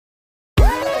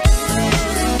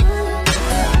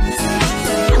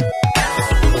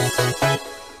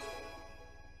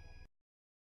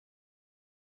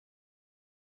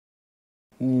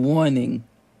Warning.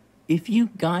 If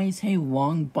you guys hate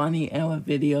long Barney Error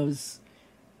videos,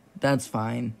 that's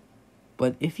fine.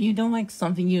 But if you don't like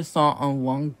something you saw on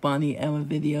long Barney Error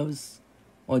videos,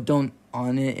 or don't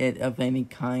honor it of any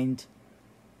kind,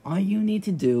 all you need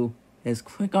to do is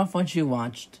click off what you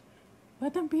watched,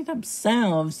 let them be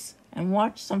themselves, and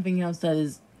watch something else that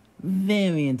is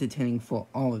very entertaining for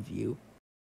all of you.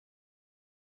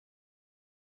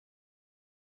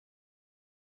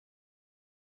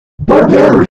 Barney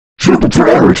Error, Jupiter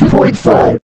Error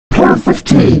 2.5, Part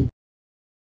 15.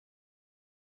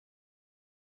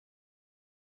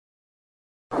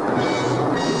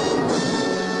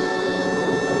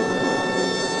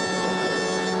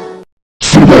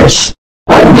 See this?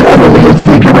 I would utterly have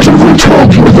figuratively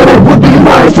told you that it would be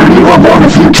live for you alone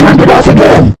if you turned it off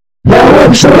again. Now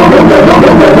I'm so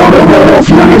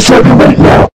furious at you right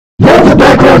now. Now the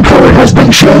background color has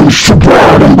been changed to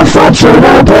brown and the fonts are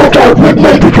now black out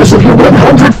midnight because of your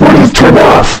 140th turn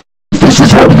off. If this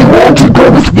is how you want to go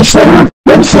with the center,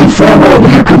 then say farewell to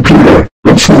your computer.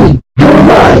 It's me, you're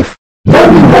alive. Now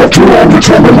you have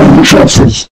 210 remaining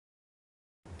chances.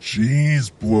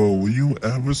 Jeez, bro, will you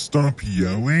ever stop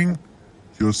yelling?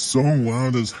 You're so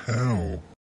loud as hell.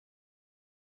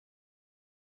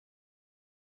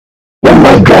 Oh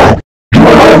my god, you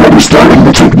are already starting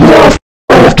to tick me off.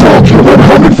 I have told you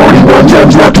 141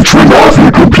 times not to turn off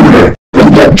your computer,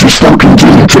 and yet you still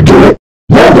continue to do it.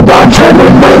 Now the bomb timer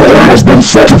in my layer has been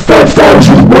set to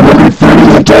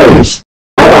 5,138 days.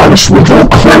 I honestly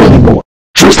don't care anymore.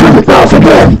 Just turn it off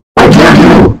again. I dare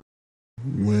you.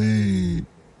 Wait,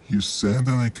 you said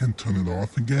that I can turn it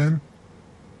off again?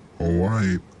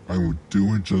 Alright, I will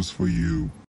do it just for you.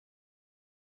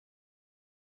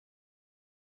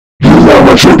 You know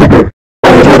what, Jupiter? I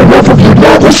have had enough of you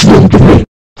not listening to me.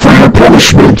 For your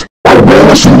punishment, I will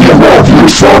listen to your love you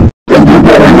song, and you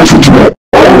better listen to it.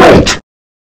 Alright.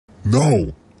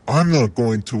 No, I'm not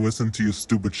going to listen to your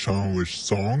stupid childish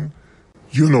song.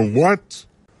 You know what?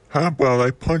 How about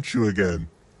I punch you again?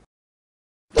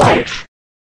 Fight.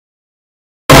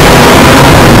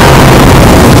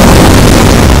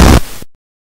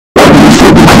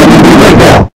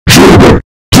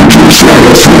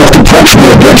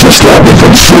 Just let me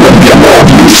from singing your love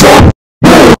you song.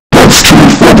 No, that's too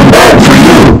fucking bad for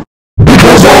you.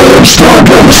 Because I am still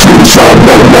gonna sing song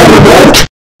no matter what.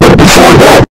 But before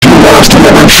that, you lost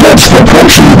another chance for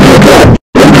punching me again.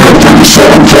 And you're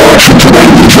 37 for action to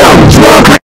Randy Jones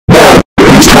rock. Now,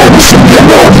 it is time to sing your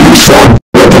love you song.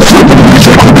 Let the flippin'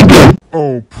 music will begin.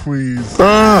 Oh, please.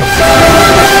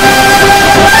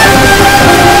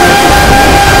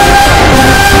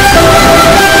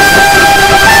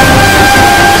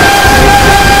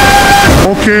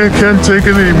 Okay, I can't take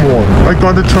it anymore. I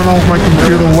gotta turn off my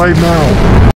computer right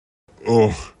now.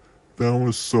 Ugh, that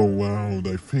was so loud.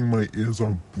 I think my ears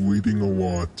are bleeding a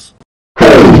lot.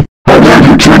 Hey, how dare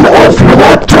you turn off your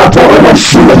laptop while I'm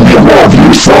singing your love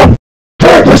you song?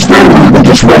 That is very rude and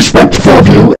disrespectful of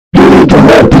you. You need to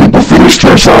let people finish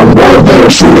their song while they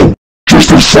are singing.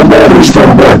 Just as some others for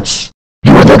once.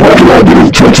 You are the lucky I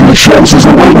didn't take any chances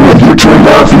away when you turned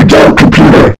off your damn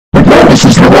computer. But now this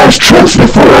is the last chance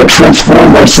before I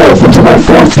transform myself into my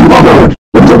fourth human mode,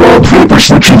 and the wallpaper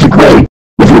switching to gray.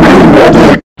 If you really want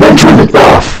it, then turn it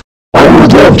off. I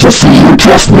would love to see you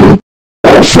test me.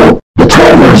 Also, the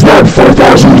timer is now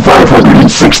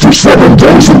 4,567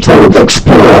 days until it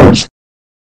explodes.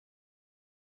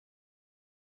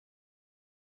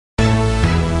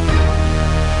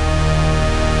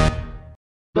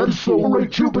 That is so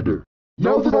right, Jupiter.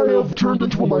 Now that I have turned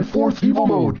into my fourth evil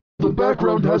mode, the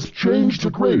background has changed to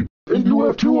gray, and you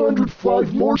have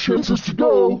 205 more chances to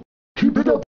go. Keep it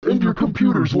up, and your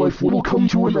computer's life will come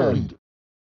to an end.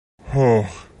 Oh,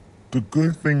 the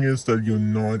good thing is that you're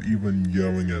not even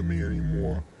yelling at me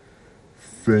anymore.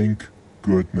 Thank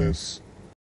goodness.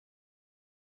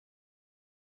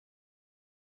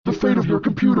 The fate of your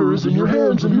computer is in your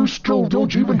hands and you still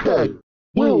don't even care.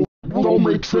 Well, it will all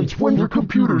make sense when your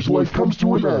computer's life comes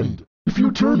to an end. If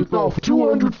you turn it off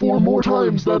 204 more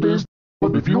times, that is.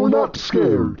 But if you're not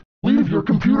scared, leave your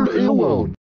computer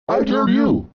alone. I dare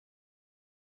you.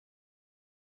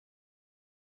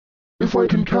 If I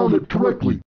can count it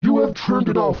correctly, you have turned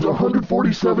it off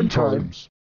 147 times.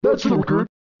 That's a record,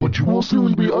 but you will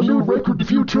soon be a new record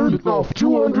if you turn it off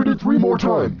 203 more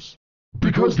times.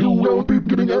 Because you won't be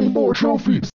getting any more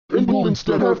trophies, and will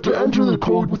instead have to enter the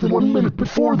code within 1 minute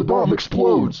before the bomb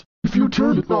explodes. If you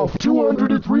turn it off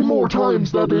 203 more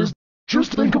times, that is.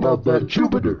 Just think about that,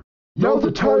 Jupiter. Now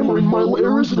the timer in my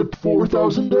lair is at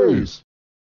 4,000 days.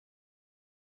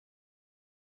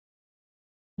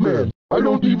 Man, I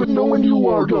don't even know when you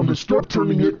are gonna start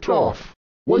turning it off.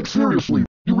 Like seriously,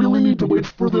 You really need to wait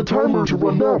for the timer to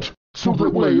run out, so that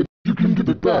way you can get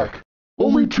it back.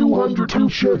 Only 202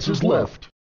 chances left.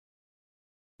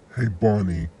 Hey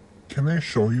Barney, can I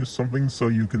show you something so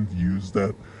you can use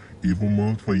that evil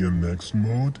mode for your next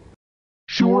mode?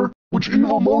 Sure, which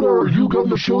evil mode are you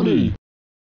gonna show me?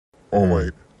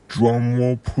 Alright, drum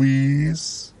roll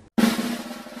please.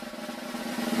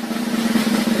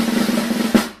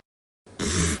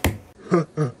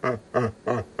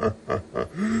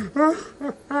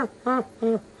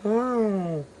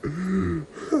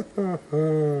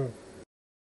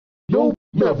 Nope,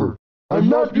 never. I'm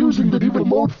not using the evil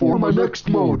mode for my next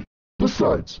mode.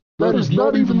 Besides, that is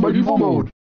not even my evil mode.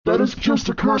 That is just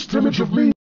a cursed image of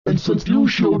me, and since you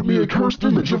showed me a cursed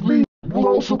image of me, it will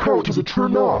also count as a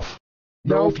turn off.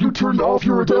 Now if you turn off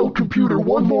your adult computer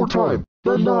one more time,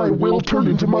 then I will turn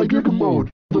into my Giga mode.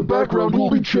 The background will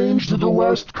be changed to the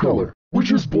last color,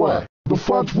 which is black. The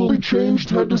font will be changed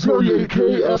to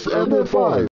Zreaks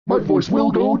NFI. My voice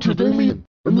will go to Damien,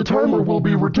 and the timer will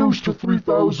be reduced to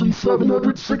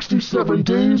 3,767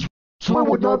 days, so I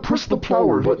would not press the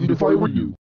power button if I were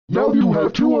you. Now you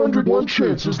have 201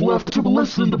 chances left to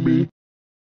listen to me,